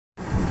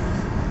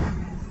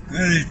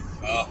Good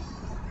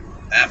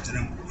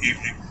afternoon,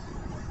 evening.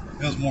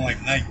 Feels more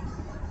like night.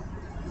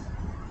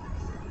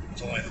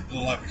 It's only a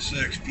little after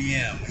 6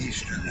 p.m.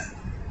 Eastern.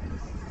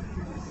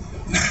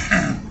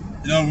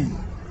 You know,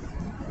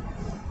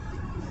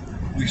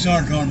 we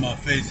started talking about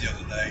faith the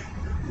other day,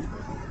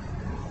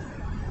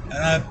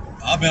 and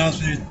I'll be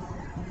honest with you,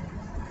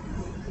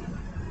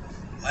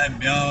 I'm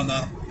beyond,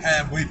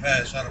 way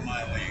past out of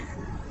my league.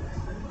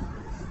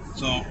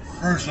 So,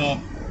 first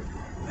off,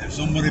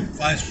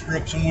 if I screw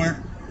up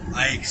somewhere,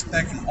 I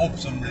expect and hope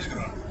somebody's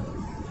going to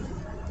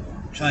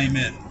chime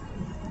in.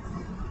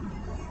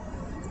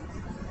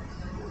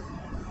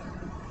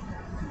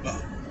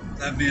 But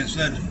that being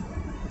said,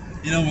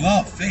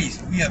 without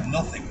faith, we have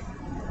nothing.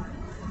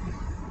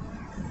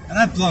 And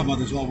I've thought about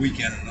this all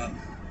weekend, and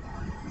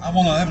I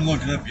haven't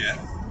looked it up yet.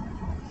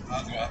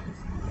 I was,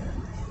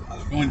 I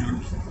was going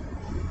to,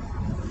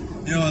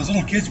 as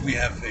little kids, we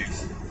have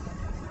faith.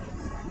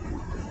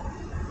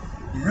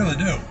 We really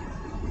do.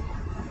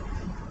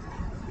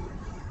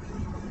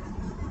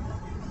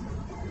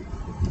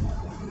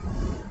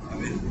 I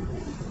mean,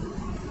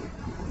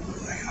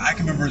 I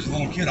can remember as a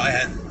little kid, I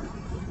had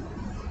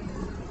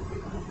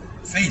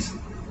faith.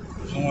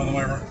 There's no other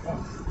way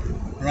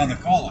around the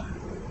call it.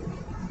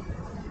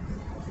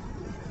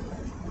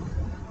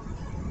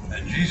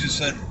 And Jesus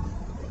said,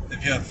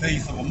 if you have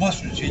faith of a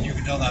mustard seed, you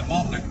can tell that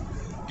mountain to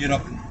get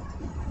up and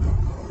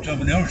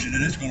jump in the ocean,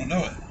 and it's going to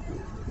do it.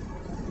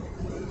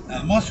 Now,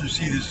 the mustard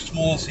seed is the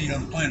smallest seed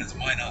on the planet, to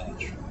my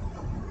knowledge.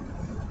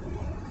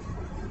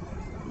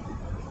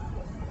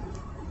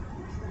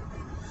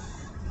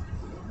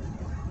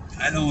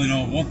 I only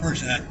know one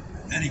person that had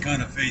any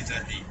kind of faith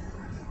that he.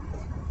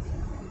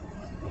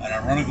 And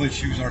ironically,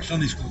 she was our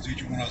Sunday school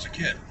teacher when I was a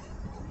kid.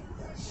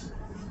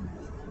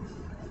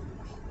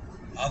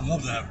 I'd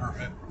love to have her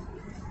faith.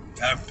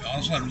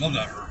 Honestly, I'd love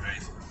to have her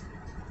faith.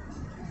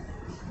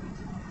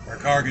 Her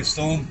car gets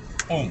stolen,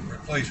 boom,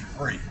 replaced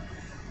for free.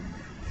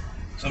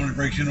 Somebody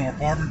breaks into her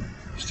apartment,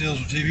 steals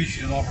her TV,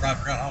 she's offered I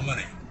forgot how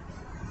many.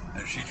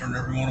 And she turned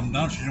every one of them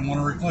down, she didn't want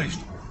it replaced.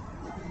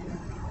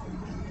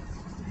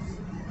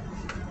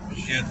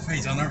 She had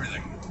faith on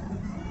everything.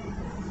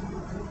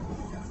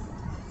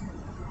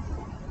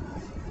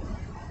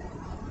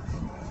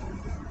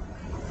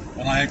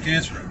 When I had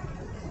cancer,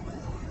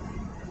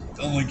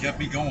 the only thing kept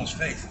me going was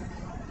faith.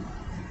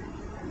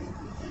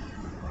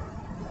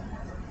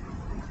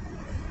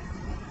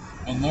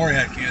 When Lori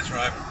had cancer,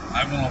 I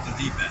went off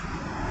the deep end.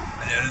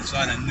 And yet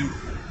inside I knew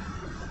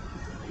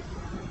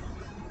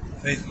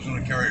faith was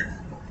going to carry her.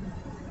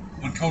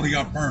 When Cody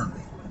got burned,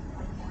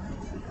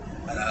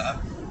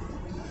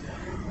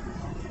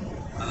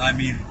 and I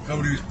mean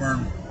Cody was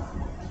burned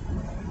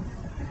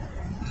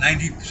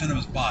 90% of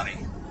his body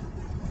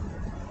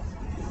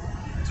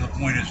to the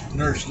point his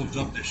nurse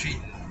lifted up the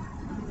sheet.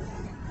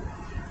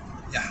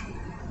 Yeah.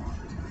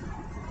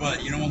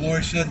 But you know what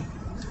Lori said?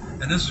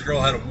 And this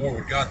girl had a war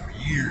with God for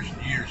years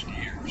and years and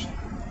years.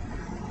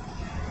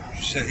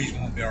 She said he's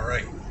going to be all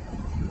right.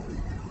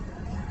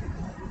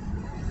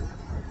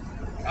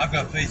 I've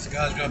got faith that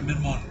God's got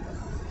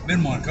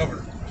Minmon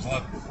covered.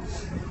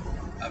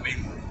 I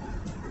mean,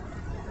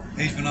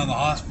 he's been out of the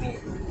hospital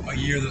a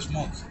year this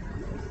month.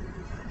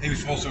 He was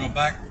supposed to go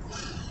back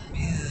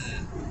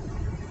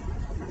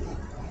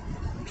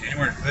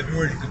January,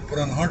 February to put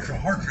on the heart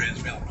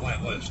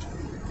transplant list.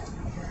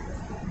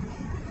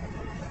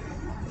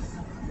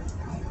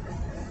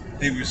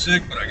 He was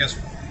sick, but I guess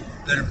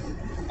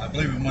I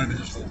believe it might have been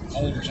just a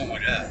cold or something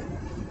like that.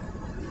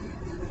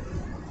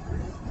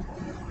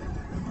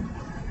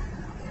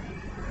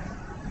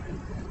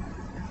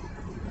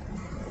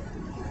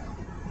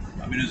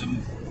 I mean,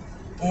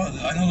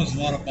 I know there's a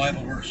lot of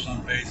Bible verses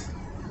on faith.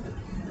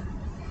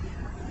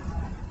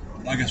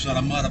 Like I said,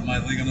 I'm out of my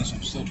league on this.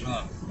 I'm still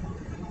trying to.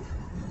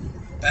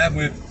 Bad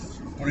way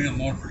of putting it,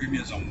 Lord, forgive me,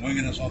 as I'm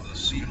winging this off the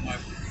seat of my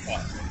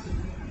butt.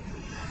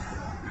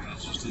 Because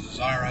it's just a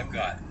desire I've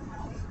got.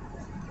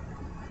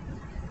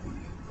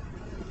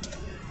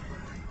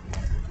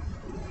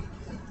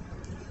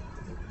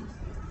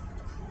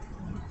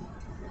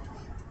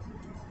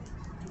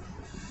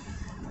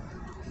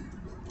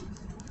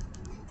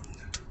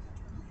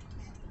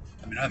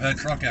 I mean, I've had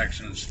truck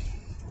accidents.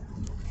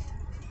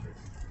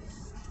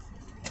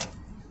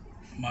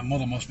 My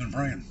mother must have been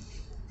praying.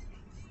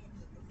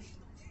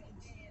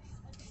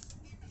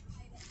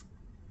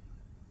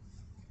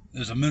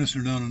 There's a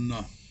minister down in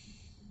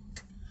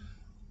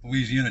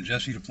Louisiana,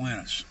 Jesse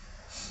Duplantis.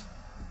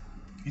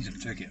 He's a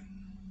ticket.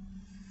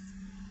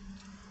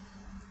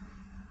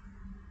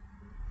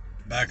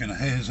 Back in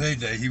his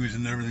heyday, he was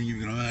in everything you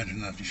can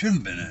imagine that he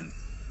shouldn't have been in.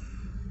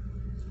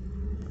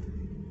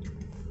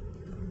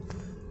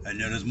 And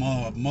yet his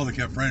mother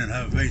kept praying and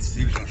having faith that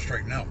he was going to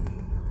straighten out.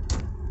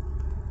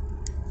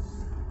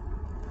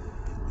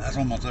 That's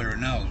what I'm going to tell you right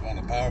now is one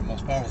of the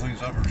most powerful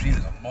things I've ever seen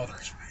is a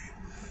mother's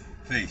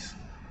faith.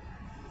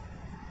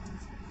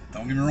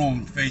 Don't get me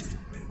wrong, faith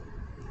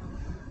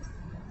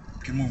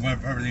can move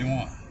everything you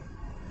want.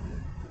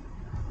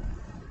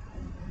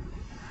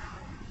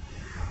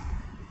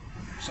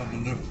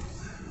 Something new.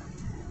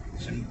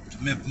 in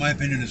my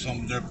opinion, is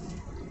something they're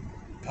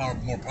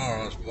more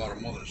powerless without a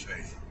mother's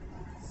faith.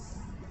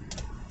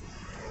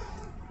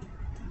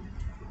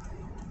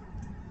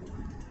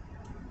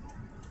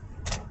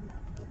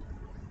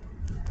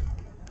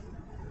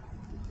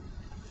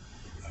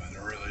 I mean,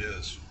 there really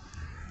is.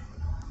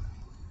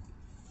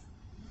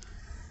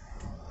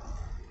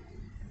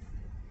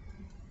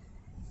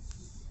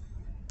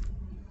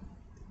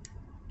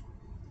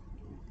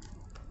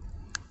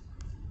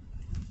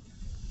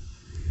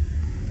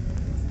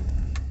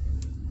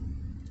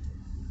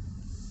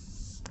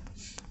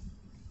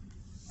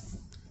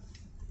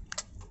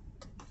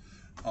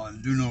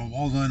 I do know,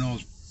 all I know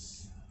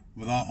is,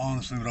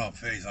 honestly, without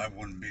faith, I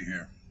wouldn't be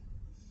here.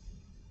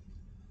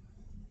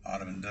 I'd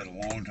have been dead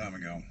a long time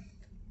ago.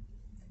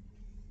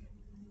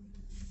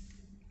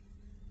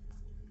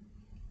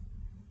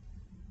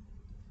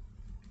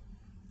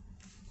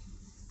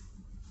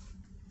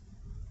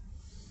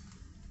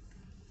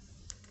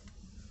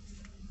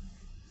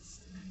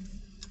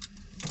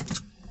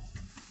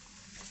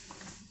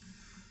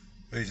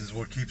 Faith is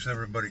what keeps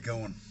everybody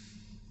going.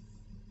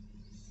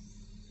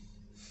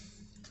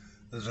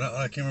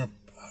 I can't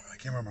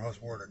remember how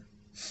it's worded,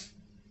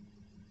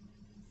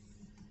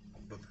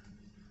 but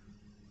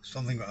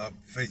something about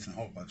faith and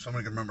hope. If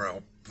somebody can remember, I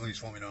hope,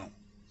 please let me know.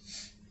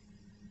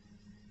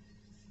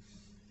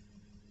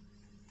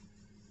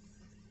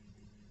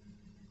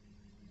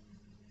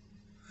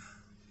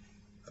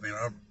 I mean,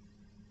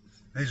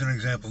 here's an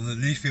example.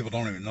 And these people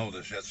don't even know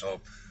this yet, so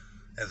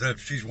as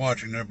if she's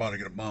watching, they're about to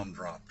get a bomb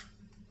dropped.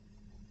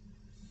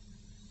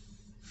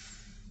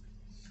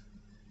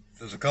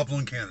 There's a couple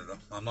in Canada.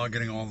 I'm not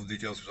getting all the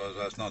details because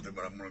that's not there,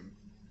 but I'm going to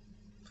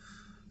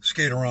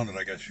skate around it,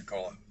 I guess you'd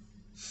call it.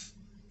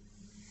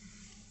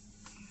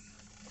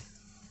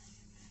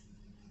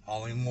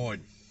 Holly and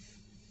Lloyd.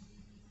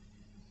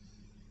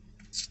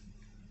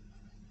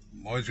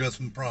 Lloyd's got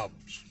some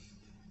problems.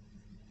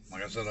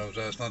 Like I said, I was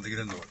asked not to get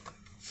into it.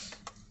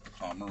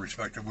 So I'm going to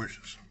respect their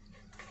wishes.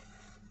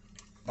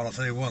 But I'll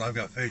tell you what, I've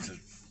got faith that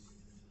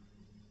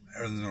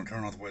everything's going to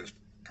turn out the way it's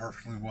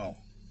perfectly well.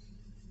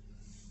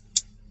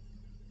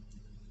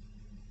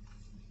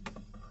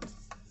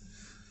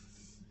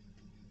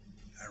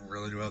 I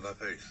really do have that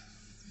faith.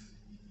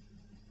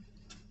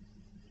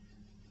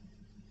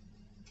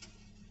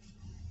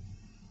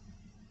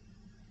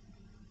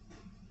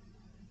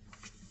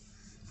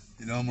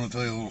 You know, I'm going to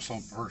tell you a little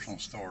something personal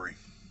story.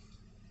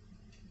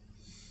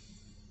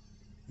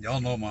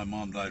 Y'all know my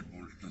mom died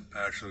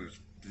actually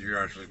the year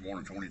I was born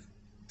in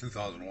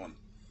 2001.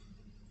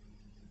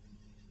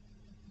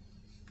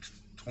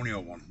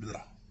 2001.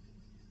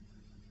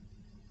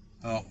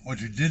 What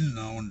you didn't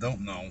know and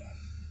don't know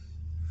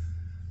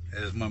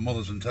is my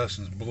mother's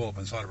intestines blew up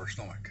inside of her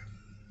stomach.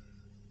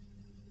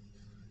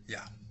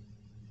 Yeah.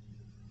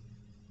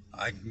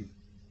 I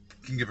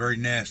can get very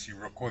nasty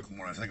real quick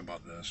when I think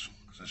about this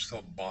because it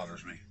still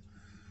bothers me.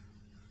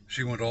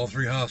 She went to all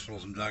three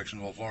hospitals in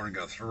Jacksonville, Florida, and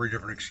got 3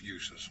 different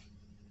excuses.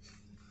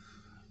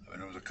 I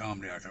mean, it was a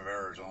comedy act of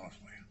errors,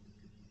 honestly.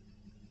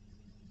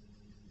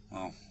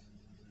 Well,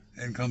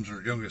 in comes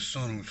her youngest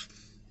son, who's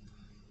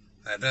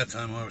at that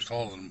time I was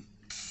taller than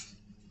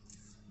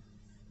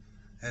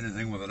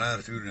anything with an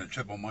attitude and a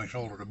chip on my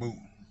shoulder to boot.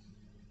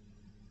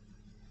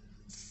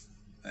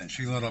 And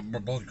she let up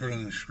both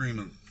gurgling and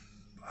screaming.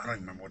 I don't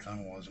even remember what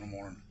time it was in the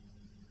morning.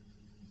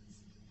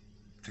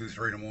 2,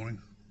 3 in the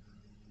morning.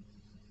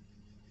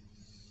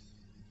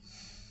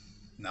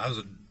 Now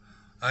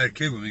I had a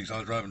kid with me, so I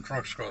was driving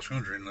trucks across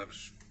country, and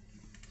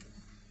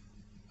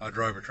I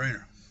drive a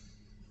trainer.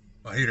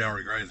 Well, he'd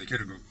already graduated. The kid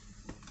had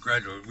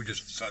graduated. We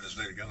just decided to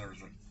stay together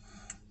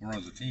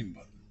as a team.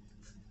 But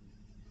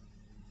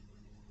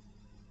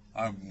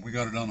we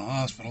got her down to the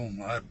hospital.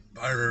 I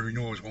already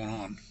knew what was going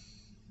on,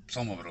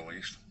 some of it at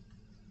least.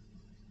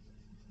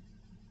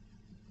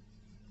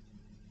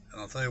 And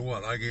I'll tell you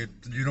what,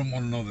 you don't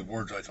want to know the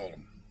words I told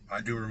him.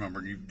 I do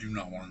remember, you do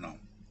not want to know.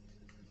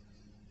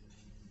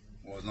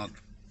 It was not the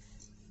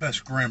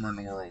best grammar in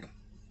the world.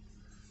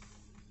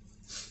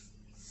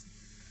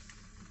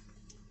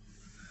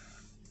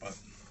 But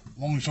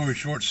long story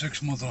short,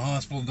 6 months in the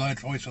hospital, died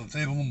twice on the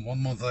table,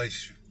 1 month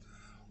ICU,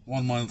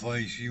 1 month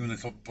ICU, and they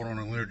put her on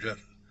a Learjet.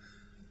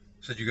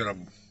 Said, you got a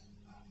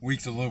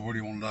week to live, where do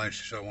you want to die?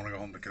 She said, I want to go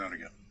home to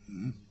Connecticut.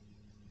 Mm-hmm.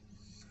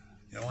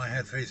 You know, I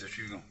had faith that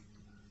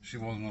she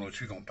wasn't going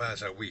to pass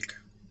that week.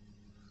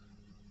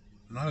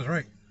 And I was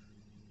right.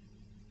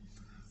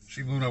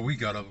 She blew that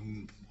week out of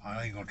him.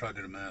 I ain't going to try to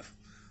do the math.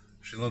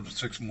 She lived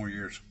 6 more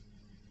years.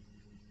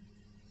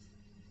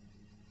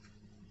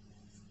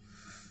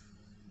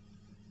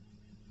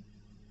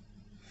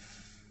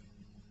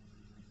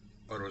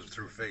 But it was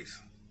through faith.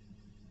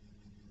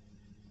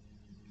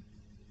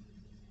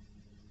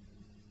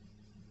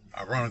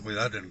 Ironically,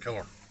 that didn't kill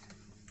her.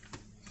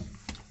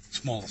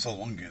 Small cell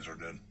lung cancer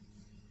did.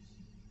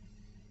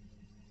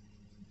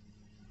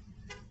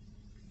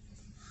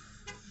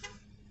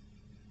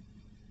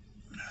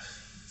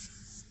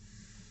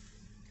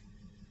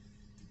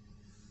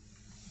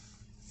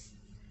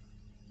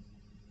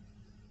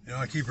 You know,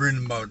 I keep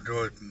reading about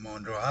Joyce.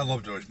 I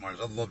love Joyce Myers.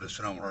 I'd love to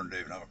sit down with her and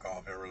Dave and have a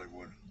coffee. I really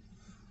would.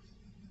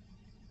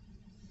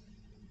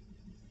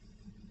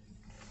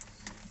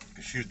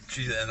 'Cause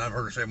and I've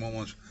heard her say more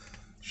once.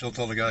 She'll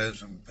tell the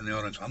guys in the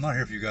audience, "I'm not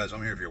here for you guys.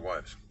 I'm here for your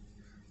wives.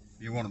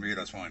 You want to be here,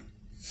 that's fine."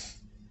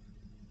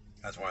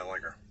 That's why I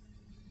like her.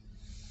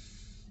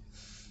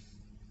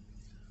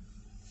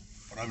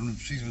 But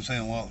she's been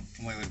saying a lot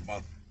lately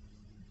about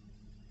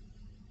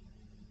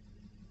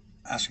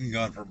asking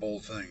God for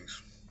bold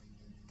things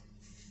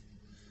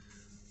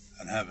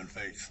and having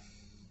faith.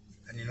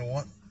 And you know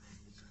what?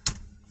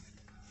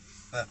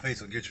 That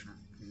faith will get you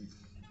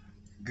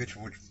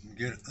what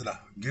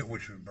get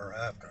what you're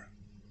after,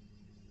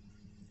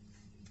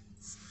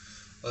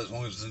 as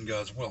long as it's in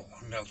God's will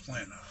and God's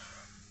plan.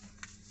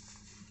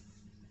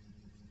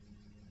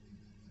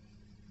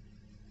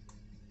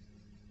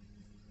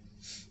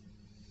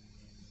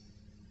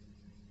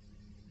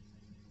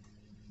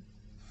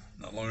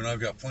 Not long, and I've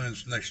got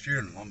plans next year,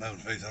 and I'm having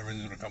faith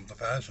everything's going to come to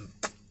pass. And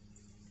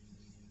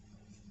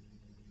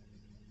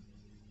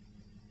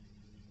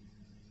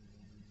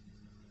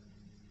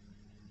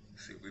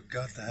see, we've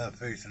got to have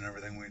faith in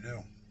everything we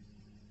do.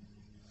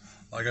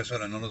 Like I said,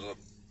 I know there's a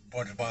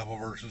bunch of Bible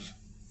verses,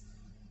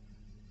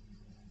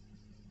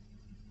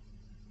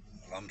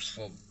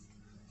 but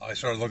I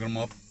started looking them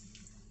up.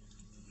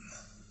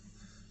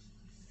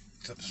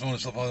 Except some of the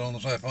stuff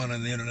I find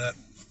on the internet.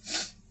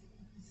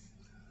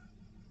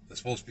 They're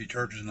supposed to be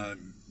churches, and I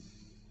don't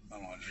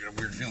know, I just got a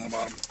weird feeling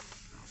about them.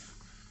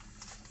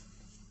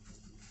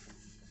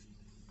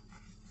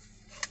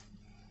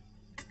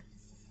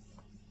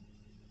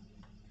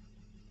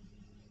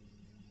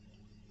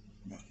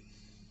 But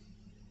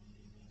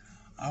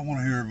I want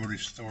to hear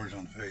everybody's stories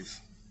on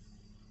faith.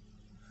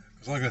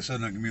 Because, like I said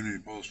in the community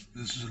post,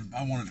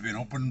 I want it to be an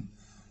open,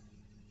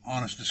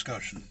 honest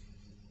discussion.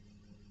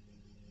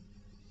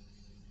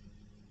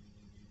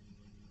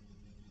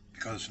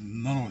 Because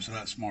none of us are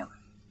that smart.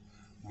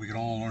 We can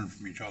all learn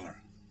from each other.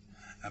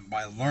 And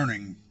by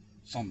learning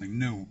something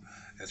new,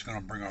 it's going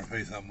to bring our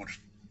faith that much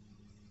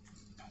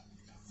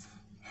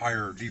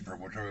higher or deeper,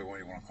 whichever way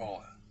you want to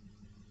call it.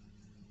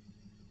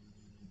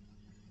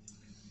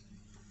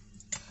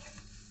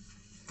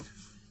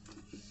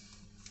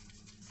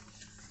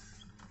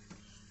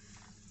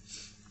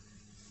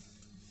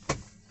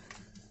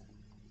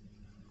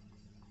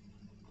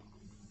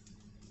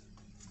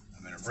 I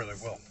mean, it really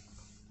will.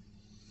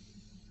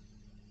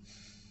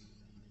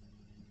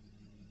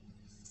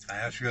 I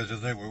asked you guys the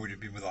other day, where would you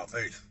be without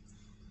faith?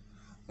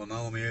 Well,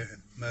 now let me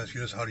ask you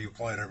this: how do you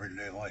apply it to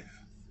everyday life?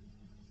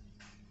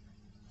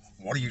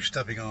 What are you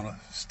stepping out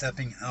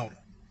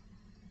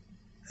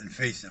in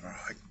faith in?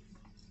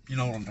 You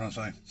know what I'm trying to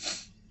say?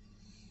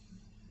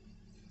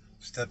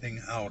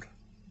 Stepping out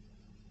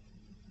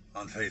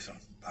on faith.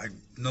 I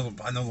know the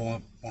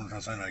one I'm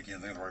trying to say, and I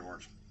can't think of the right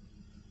words.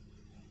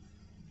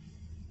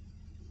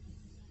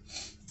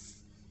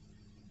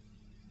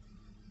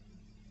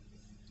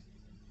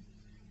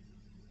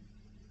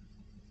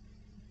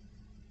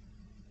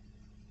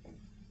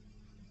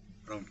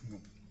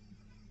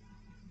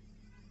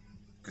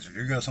 Because if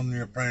you got something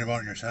you're praying about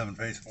and you're having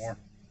faith for,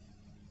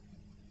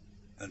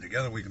 then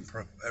together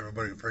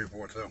everybody can pray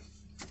for it too,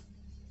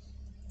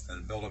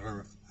 and build up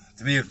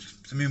to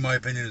me, my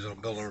opinion is it'll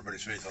build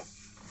everybody's faith up.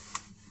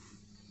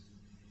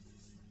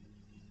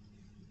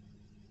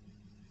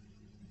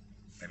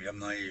 Maybe I'm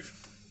naive.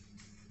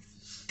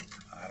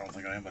 I don't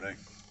think I am, but hey.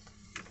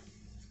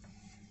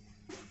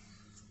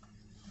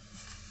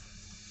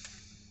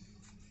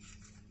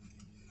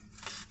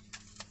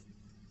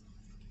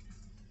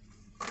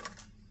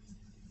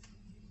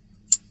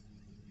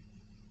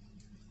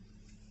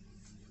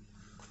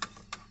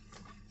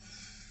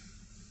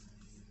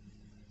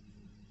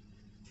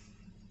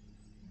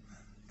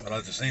 But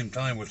at the same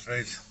time, with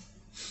faith,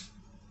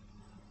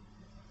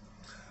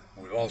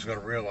 we've also got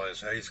to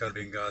realize, hey, it's got to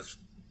be in God's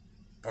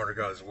part of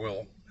God's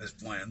will, His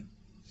plan.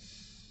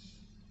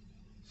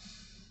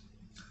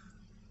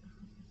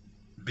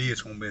 B,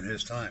 it's going to be in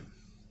His time.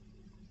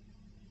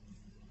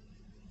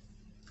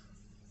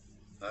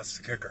 That's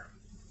the kicker.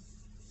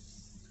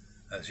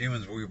 As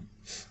humans,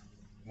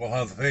 we'll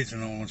have the faith to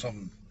know when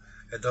something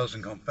it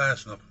doesn't come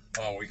fast enough.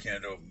 Oh, we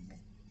can't do it.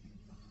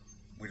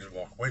 We just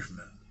walk away from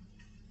it.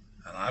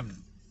 And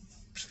I'm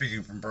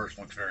speaking from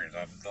personal experience.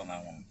 I've done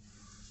that one.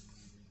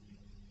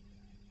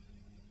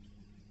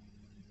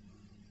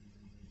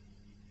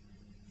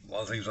 A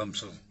lot of things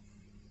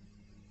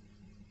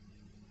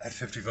at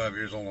 55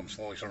 years old, I'm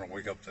slowly starting to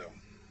wake up to.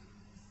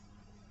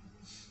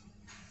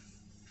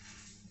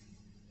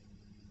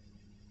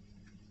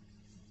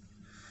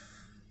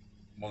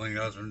 One thing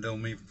God's been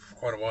doing me for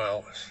quite a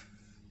while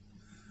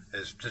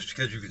is just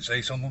because you can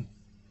say something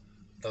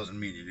doesn't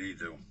mean you need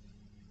to.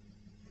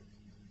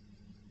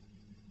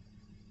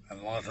 And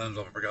a lot of times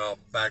I'll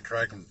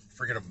backtrack and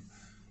forget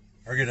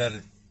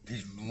that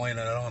he's laying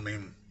it on me.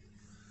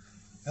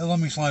 Hey, let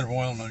me slide for a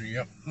while, and then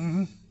yep,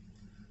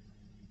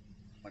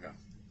 like a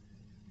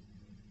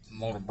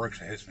load of bricks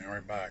that hits me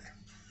right back.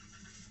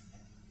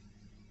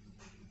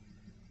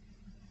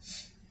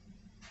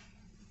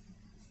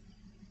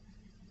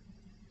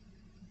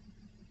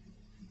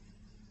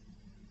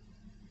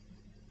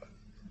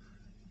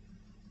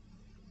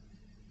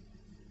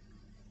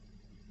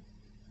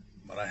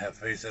 I have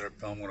faith that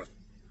I'm going to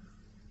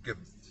get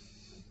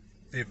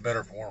be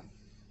better for him.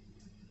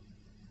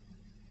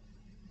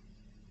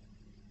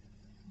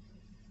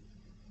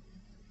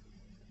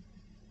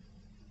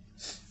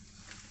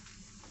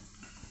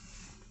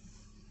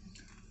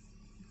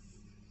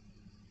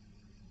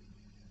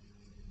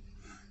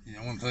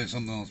 I want to tell you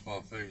something else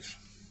about faith.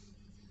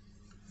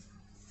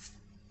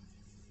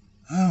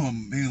 Oh,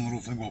 I'm being a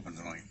little too open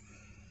tonight.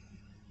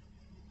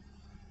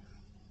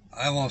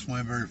 I lost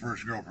my very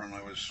first girlfriend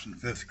when I was in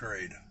 5th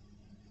grade.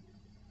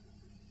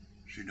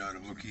 She died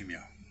of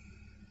leukemia.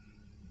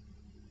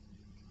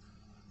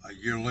 A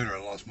year later,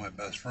 I lost my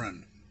best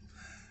friend.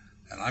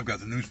 And I've got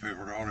the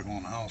newspaper article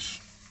in the house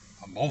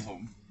on both of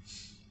them.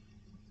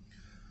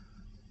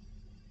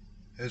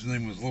 His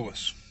name was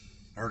Lewis.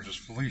 Hers was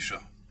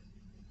Felicia.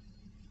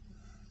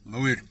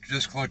 Louis had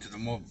just collected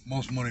the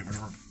most money for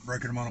the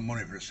record amount of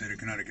money for the state of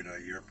Connecticut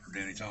that year for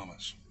Danny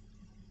Thomas.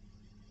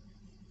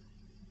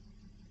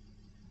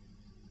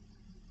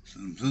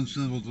 Since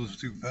those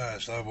two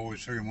passed, I've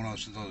always figured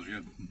since I was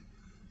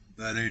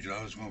that age,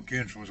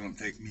 cancer was going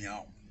to take me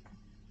out.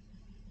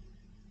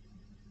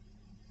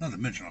 Not to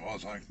mention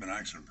I've been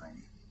accident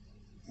prone.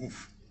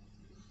 Oof.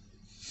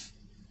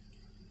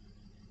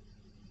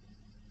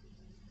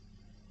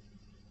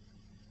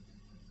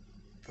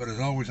 But I've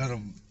always had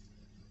a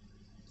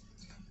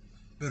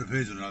bit of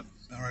faith that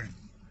alright,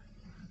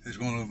 it's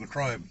going to live a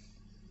tribe.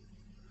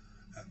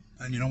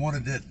 And you know what,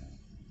 it did.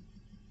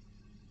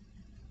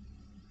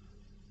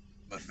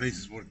 But faith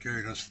is what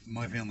carried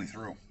my family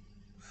through.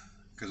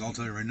 Because I'll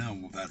tell you right now,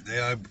 that day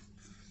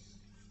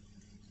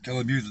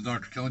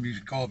Dr. Kelly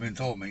Busey called me and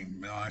told me,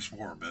 I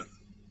swore a bit.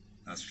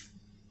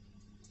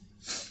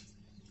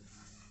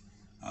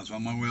 I was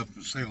on my way up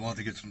to Save-A-Lot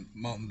to get some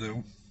Mountain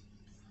Dew.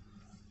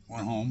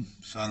 Went home,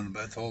 sat in the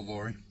bed, told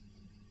Lori.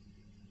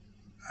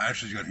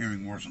 Ashley's got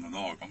hearing worse than a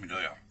dog, let me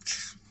tell you.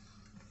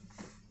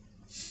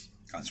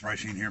 I'm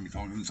surprised she didn't hear me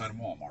talking inside of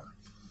Walmart.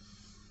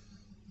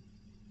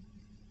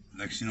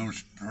 Next thing you know,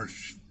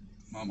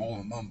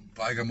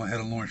 I got my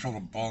head on Lori's shoulder,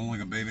 bawling like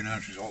a baby, and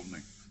Ashley's holding me.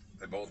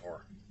 They both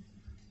were.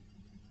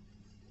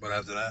 But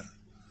after that,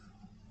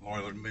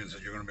 Lori looked at me and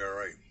said, "You're going to be all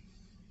right."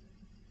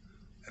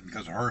 And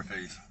because of her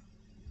faith,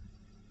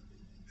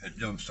 it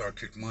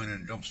kicked mine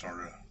and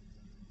jump-started it.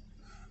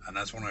 And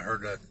that's when I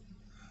heard that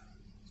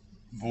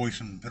voice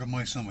in the pit of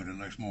my stomach the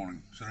next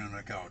morning, sitting on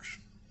that couch.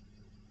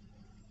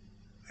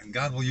 And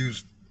God will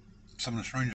use some of the strangest